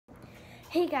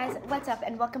Hey guys, what's up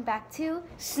and welcome back to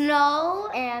Snow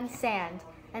and Sand.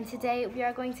 And today we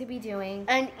are going to be doing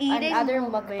eating another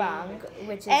mukbang,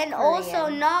 which is and Korean. Also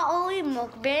not only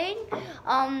mukbang,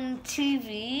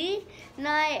 TV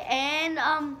night,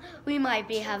 and we might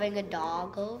be having a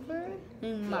dog over.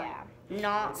 Yeah.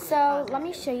 Not. So let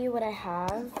me show you what I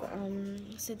have.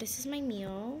 So this is my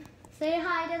meal. Say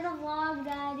hi to the vlog,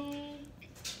 Daddy.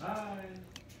 Hi.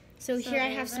 So here I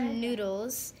have some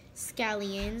noodles,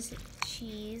 scallions,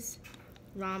 cheese,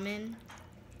 ramen,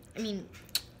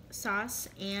 sauce,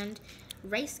 and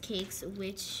rice cakes,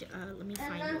 which, let me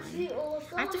find one.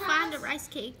 I have to find a rice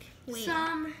cake. Wait.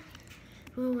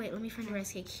 Wait, let me find a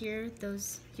rice cake. Here,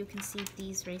 you can see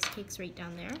these rice cakes right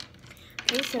down there.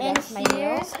 Okay, so And that's my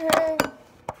meal. her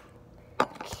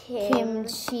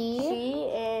Kimchi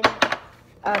and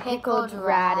pickled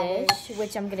radish,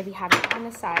 which I'm going to be having on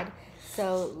the side.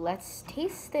 So let's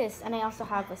taste this. And I also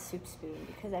have a soup spoon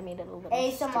because I made it a little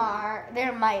ASMR. Stew.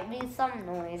 There might be some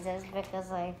noises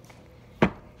because okay,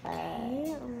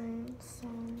 so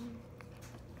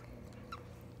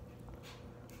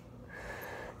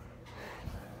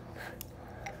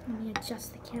let me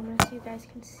adjust the camera so you guys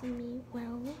can see me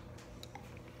well.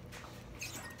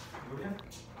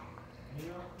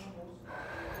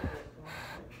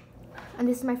 And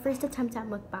this is my first attempt at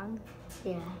mukbang.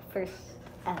 Yeah, first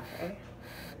ever.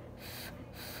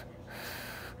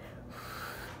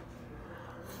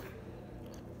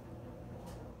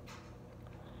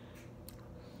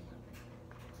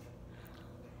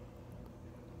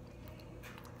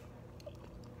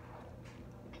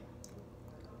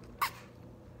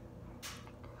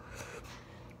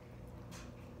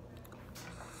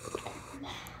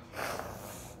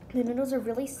 The noodles are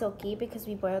really silky because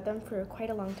we boiled them for quite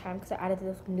a long time because I added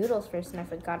the noodles first and I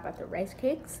forgot about the rice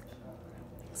cakes.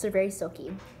 So they're very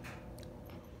silky.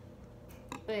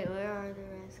 Wait, where are the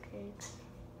rice cakes?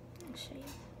 I'll show you.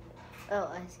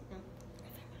 Oh, I see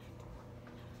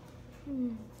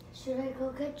them. Should I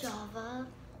go get Java?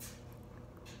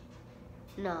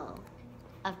 No,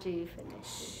 after you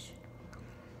finish.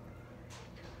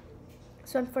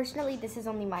 So unfortunately, this is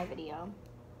only my video.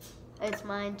 It's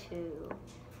mine too.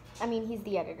 I mean, he's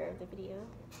the editor of the video,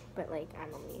 but like,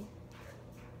 I'm only.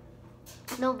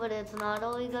 No, but it's not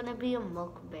only gonna be a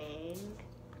mukbang.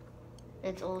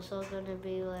 It's also gonna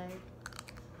be like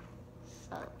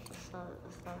something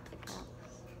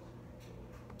else.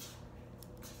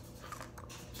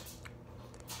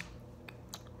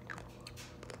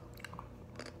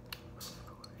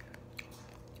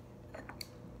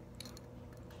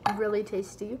 Really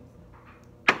tasty.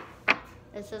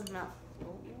 This is not.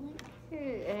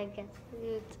 I guess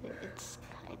it's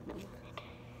kind of.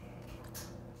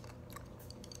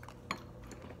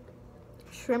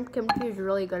 Shrimp kimchi is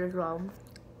really good as well.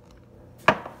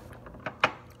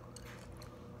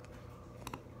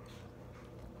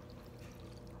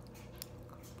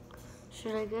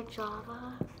 Should I get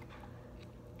Java?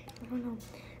 I don't know.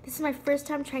 This is my first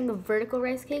time trying the vertical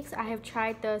rice cakes. I have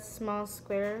tried the small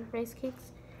square rice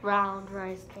cakes. Round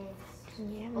rice cakes.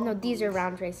 Yeah. No, these are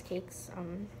round rice cakes.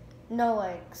 No,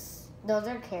 like those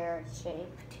are carrot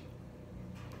shaped.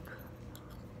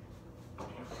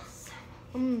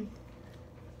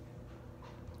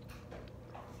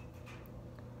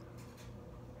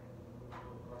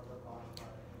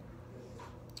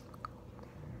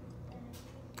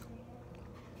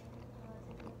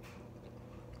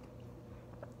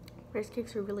 Rice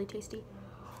cakes are really tasty.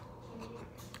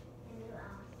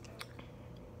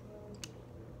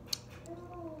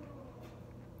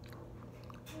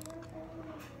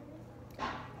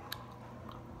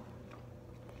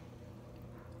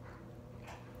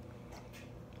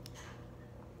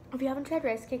 If you haven't tried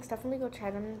rice cakes, definitely go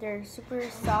try them. They're super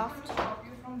soft,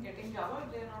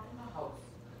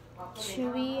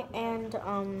 chewy, and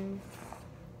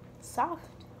soft.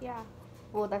 Yeah.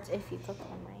 Well, that's if you cook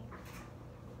them right.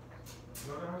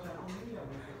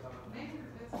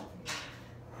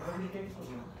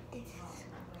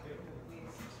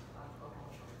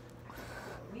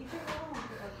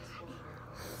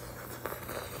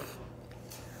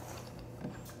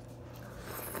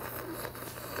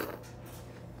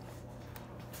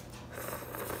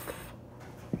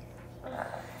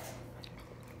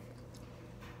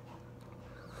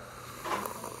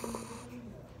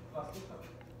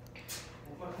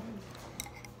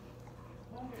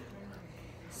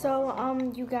 So,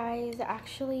 you guys,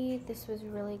 actually, this was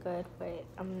really good, but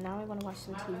now I want to watch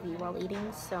some TV while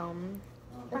eating, so,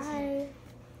 bye!